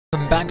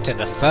Welcome back to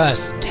the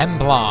first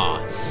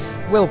Templar.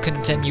 We'll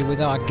continue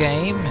with our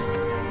game,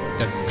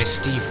 the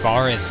Misty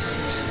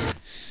Forest.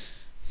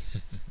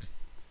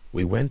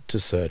 We went to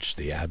search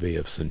the Abbey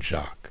of St.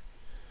 Jacques,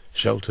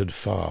 sheltered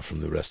far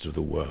from the rest of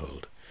the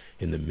world,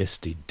 in the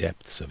misty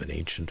depths of an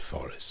ancient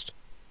forest.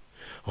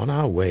 On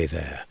our way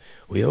there,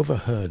 we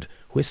overheard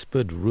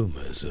whispered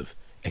rumors of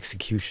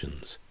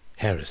executions,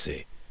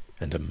 heresy,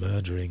 and a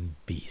murdering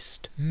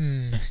beast.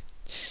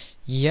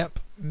 Yep,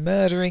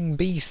 murdering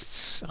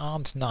beasts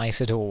aren't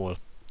nice at all.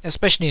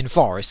 Especially in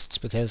forests,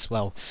 because,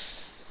 well...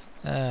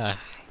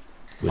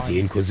 With the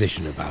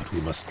Inquisition about, we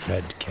must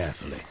tread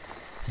carefully.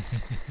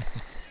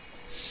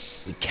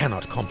 We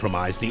cannot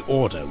compromise the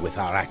Order with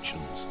our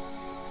actions.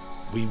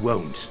 We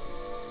won't.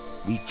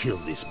 We kill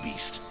this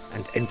beast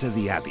and enter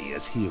the Abbey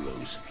as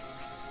heroes.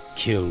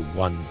 Kill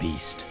one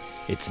beast.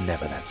 It's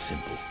never that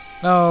simple.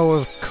 Oh,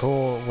 of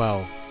course.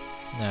 Well,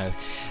 no.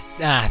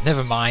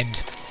 Never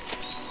mind.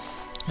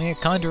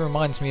 It kind of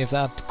reminds me of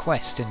that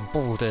quest in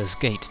Baldur's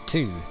Gate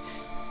 2.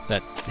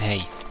 But,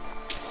 hey.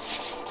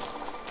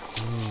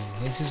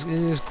 This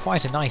is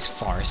quite a nice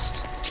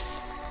forest.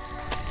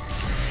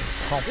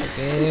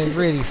 It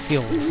really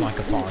feels like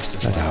a forest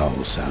as well. That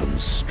owl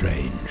sounds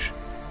strange.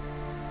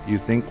 You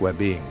think we're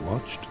being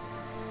watched?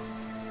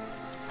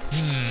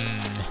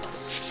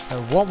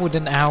 What would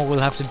an owl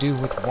have to do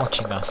with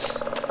watching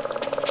us?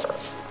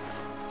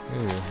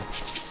 Ooh.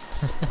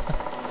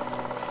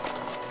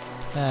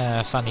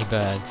 Funny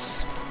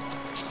birds.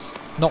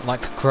 Not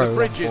like crow,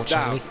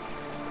 unfortunately.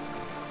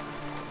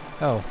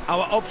 Oh.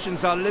 Our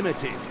options are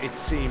limited, it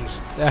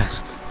seems.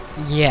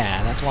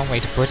 Yeah, that's one way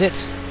to put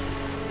it.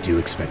 Do you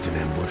expect an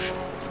ambush?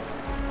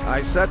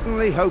 I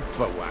certainly hope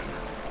for one.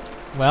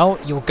 Well,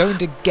 you're going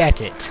to get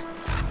it.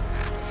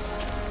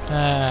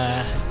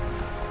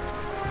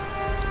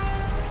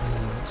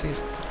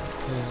 It's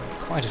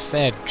quite a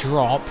fair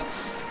drop.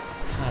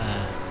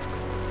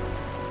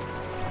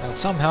 Well,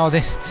 somehow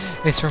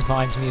this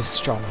reminds me of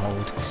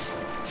Stronghold.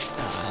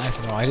 I have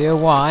no idea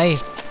why.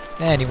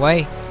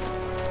 Anyway,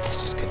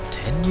 let's just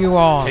continue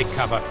on. Take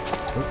cover.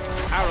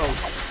 Arrows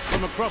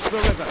from across the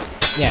river.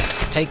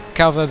 Yes, take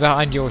cover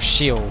behind your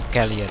shield,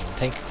 Kellyan.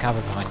 Take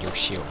cover behind your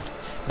shield.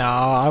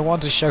 Now, I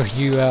want to show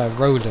you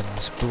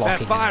Roland's blocking.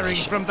 They're firing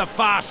animation. from the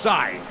far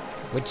side.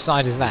 Which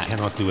side is that?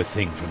 Cannot do a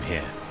thing from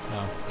here.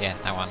 Oh, yeah,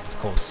 that one, of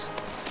course.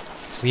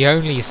 It's the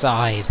only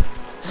side.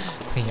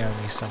 The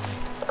only side.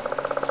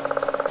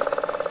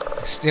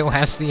 It still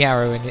has the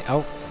arrow in it.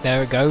 Oh,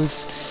 there it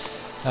goes.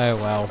 Oh,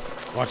 well.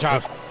 Watch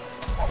out!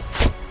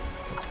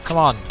 Come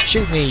on,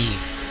 shoot me!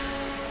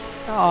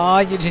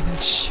 Aw, you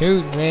didn't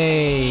shoot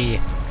me!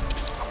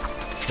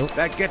 Oh.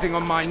 They're getting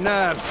on my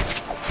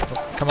nerves.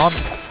 Oh, come on.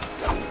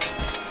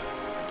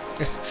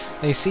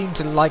 They seem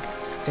to like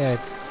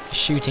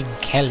shooting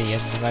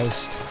Kellyan the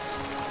most.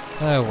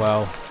 Oh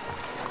well.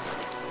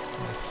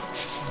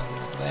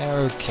 They're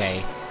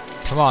okay.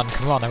 Come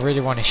on, I really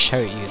want to show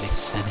you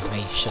this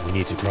animation. We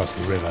need to cross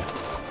the river.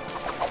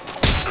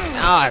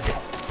 Ah!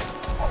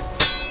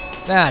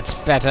 That's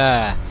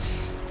better!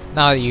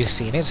 Now that you've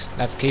seen it,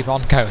 let's keep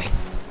on going.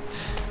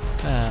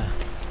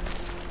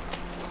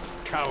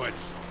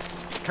 Cowards.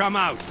 Come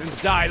out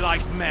and die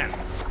like men.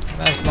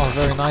 That's not a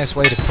very nice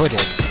way to put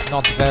it.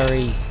 Not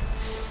very,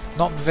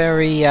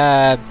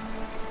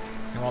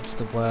 what's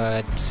the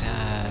word?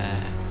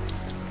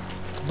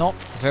 Not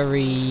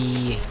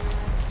very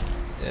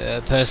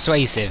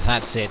persuasive,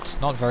 that's it.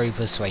 Not very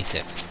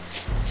persuasive.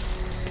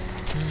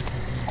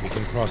 We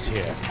can cross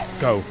here.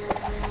 Go.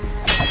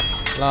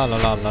 La la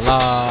la la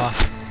la.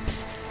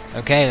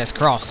 Okay, let's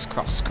cross.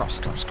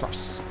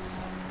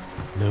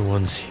 No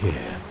one's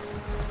here.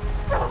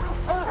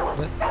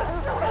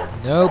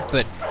 No,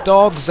 but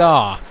dogs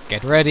are.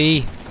 Get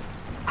ready.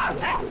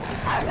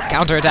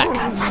 Counterattack.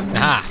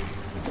 Aha.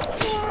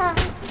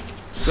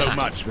 So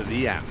much for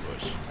the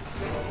ambush.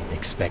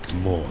 Expect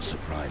more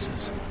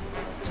surprises.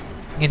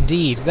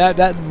 Indeed,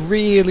 that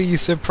really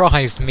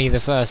surprised me the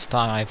first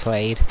time I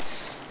played.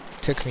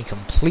 Took me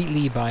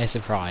completely by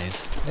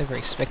surprise. Never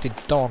expected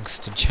dogs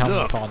to jump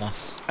Look, on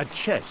us. A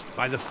chest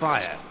by the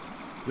fire.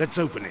 Let's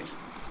open it.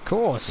 Of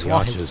course, The why?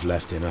 archers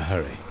left in a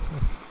hurry.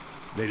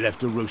 They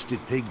left a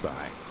roasted pig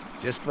by,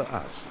 just for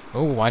us.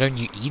 Oh, why don't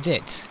you eat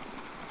it?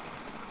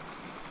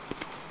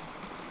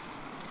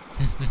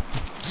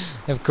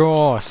 Of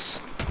course.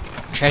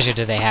 What treasure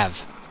do they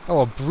have?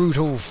 Oh, a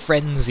brutal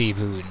frenzy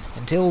boon.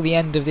 Until the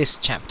end of this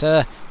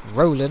chapter,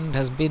 Roland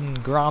has been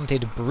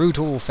granted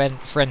brutal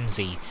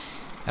frenzy.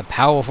 A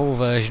powerful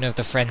version of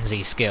the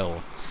frenzy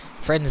skill.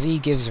 Frenzy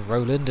gives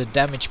Roland a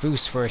damage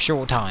boost for a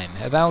short time.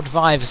 About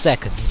 5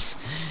 seconds.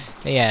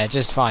 Yeah,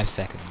 just 5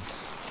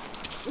 seconds.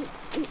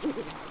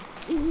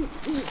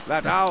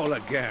 That owl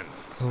again.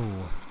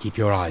 Ooh. Keep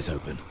your eyes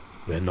open.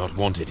 We're not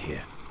wanted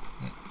here.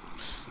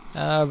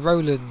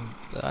 Roland...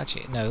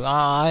 Actually, no,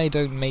 I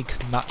don't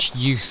make much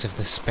use of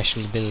the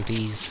special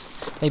abilities.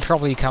 They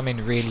probably come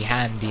in really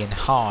handy in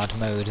hard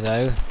mode,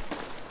 though.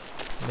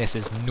 This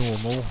is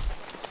normal.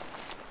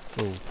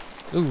 Ooh.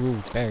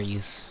 Ooh,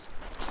 berries.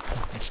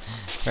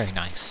 Very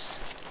nice.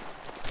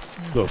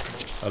 Look,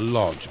 a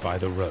lodge by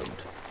the road.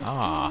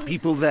 Ah,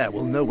 People there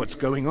will know what's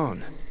going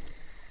on.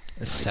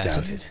 I certain.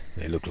 doubt it.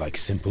 They look like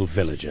simple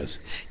villagers.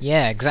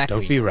 Yeah, exactly.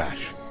 Don't be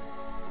rash.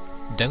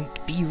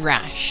 Don't be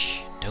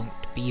rash. Don't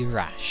be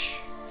rash.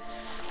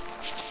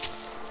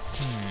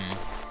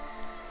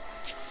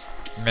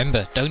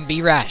 Remember, don't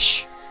be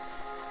rash.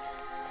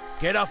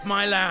 Get off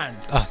my land!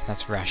 Oh,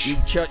 that's rash. You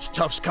church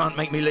toughs can't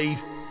make me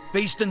leave.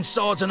 Beast and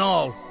swords and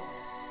all.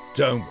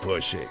 Don't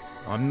push it.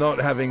 I'm not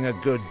having a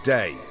good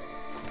day.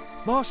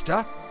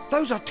 Master,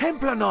 those are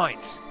Templar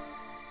knights.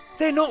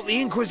 They're not the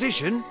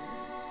Inquisition.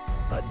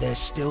 But they're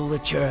still the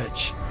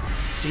church.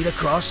 See the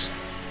cross?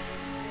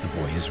 The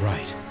boy is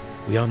right.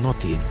 We are not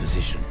the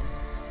Inquisition.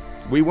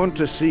 We want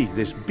to see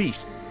this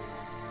beast.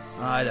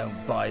 I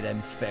don't buy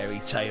them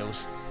fairy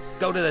tales.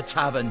 Go to the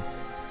tavern.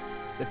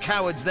 The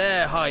cowards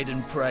there hide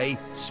and pray,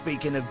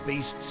 speaking of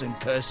beasts and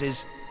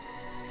curses.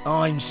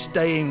 I'm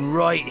staying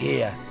right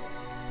here.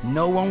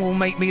 No one will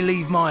make me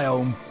leave my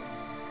home.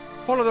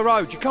 Follow the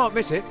road, you can't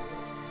miss it.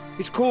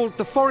 It's called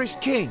the Forest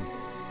King.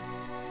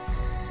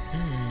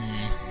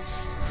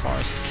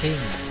 Forest King.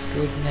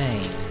 Good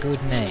name.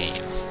 Good name.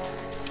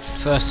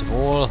 First of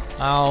all,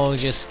 I'll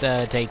just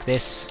take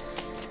this.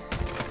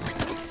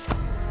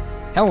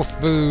 Health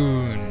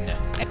boon.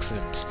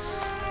 Excellent.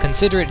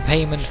 Consider it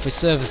payment for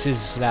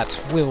services that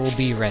will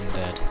be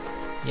rendered.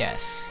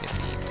 Yes,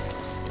 indeed.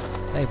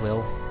 They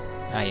will.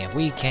 Ah yeah,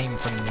 we came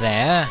from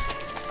there.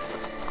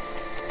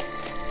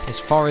 This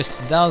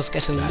forest does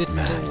get a That little...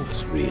 man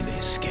was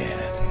really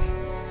scared.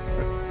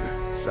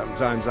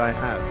 Sometimes I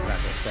have that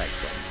effect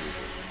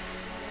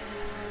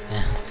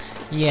on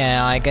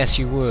Yeah, I guess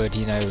you would,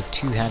 you know,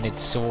 two-handed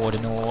sword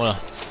and all.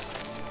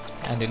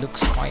 And it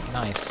looks quite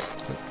nice.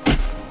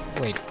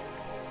 Wait.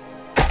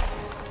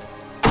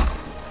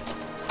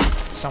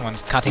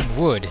 Someone's cutting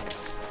wood.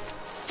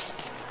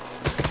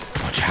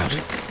 Watch out.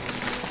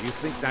 people. You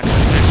think that's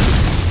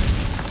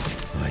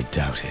I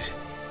doubt it.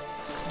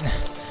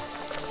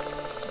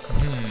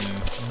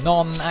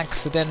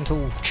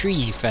 Non-accidental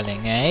tree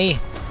felling, eh?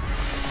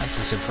 That's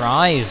a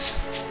surprise.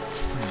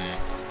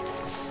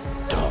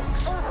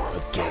 Dogs.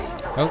 Again.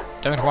 Oh,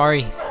 don't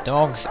worry.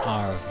 Dogs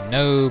are of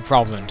no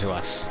problem to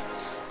us.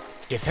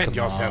 defend Come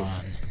yourself.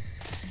 on.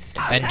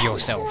 Defend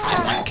yourself,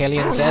 just like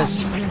Killian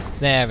says.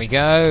 There we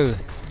go.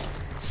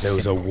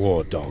 Those are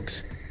war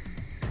dogs.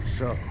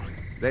 So,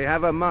 they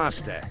have a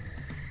master.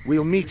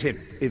 We'll meet him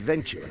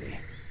eventually.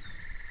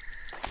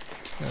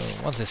 Oh,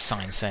 what's this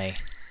sign say?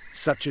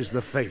 Such is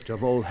the fate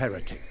of all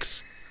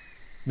heretics.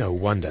 No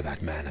wonder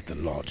that man at the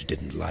lodge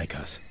didn't like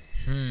us.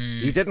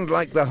 He didn't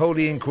like the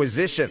Holy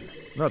Inquisition,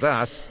 not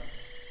us.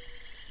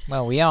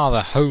 Well, we are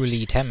the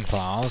Holy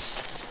Templars.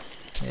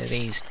 At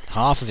least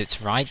half of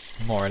it's right,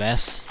 more or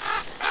less.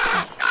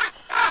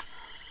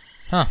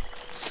 Huh.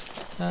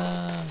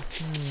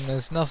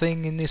 There's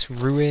nothing in this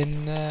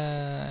ruin.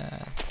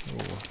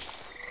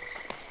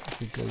 If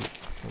we go,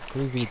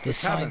 can we read this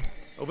sign? Tavern,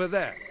 over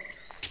there.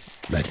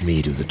 Let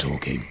me do the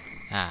talking.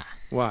 Ah,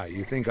 Why,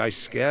 you think I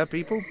scare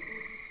people?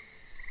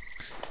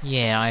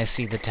 yeah, I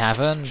see the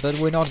tavern, but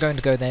we're not going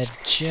to go there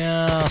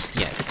just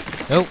yet.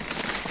 Oh.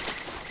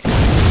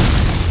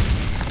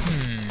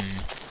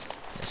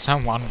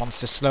 Someone wants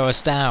to slow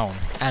us down,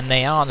 and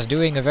they aren't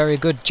doing a very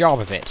good job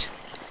of it.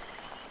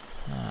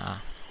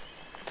 Ah.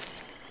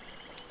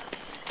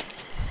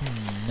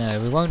 No,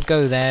 we won't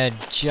go there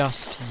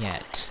just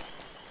yet.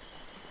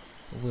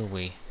 Will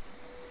we?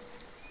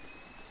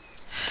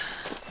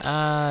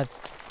 No,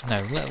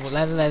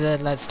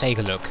 let's take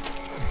a look.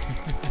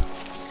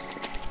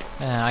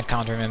 I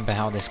can't remember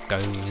how this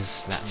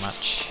goes that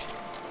much.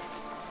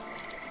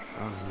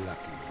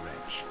 Unlucky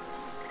wretch.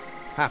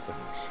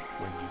 Happens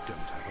when you don't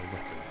have a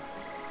weapon.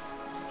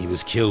 He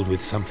was killed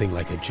with something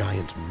like a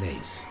giant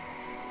mace.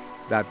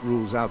 That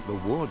rules out the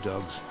war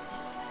dogs.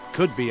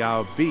 Could be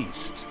our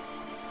beast.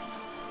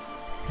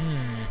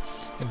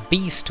 A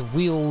beast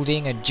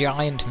wielding a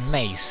giant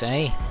mace,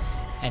 eh?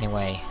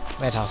 Anyway,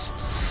 let us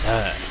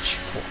search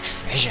for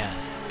treasure.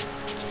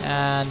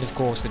 And of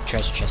course the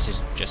treasure chest is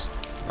just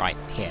right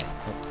here.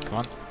 Oh, come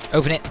on,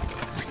 open it.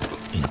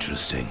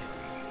 Interesting.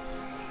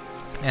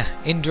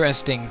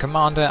 Interesting,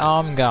 Commander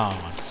Arm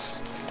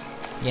Guards.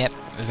 Yep,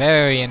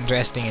 very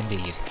interesting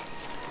indeed.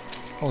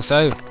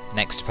 Also,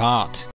 next part.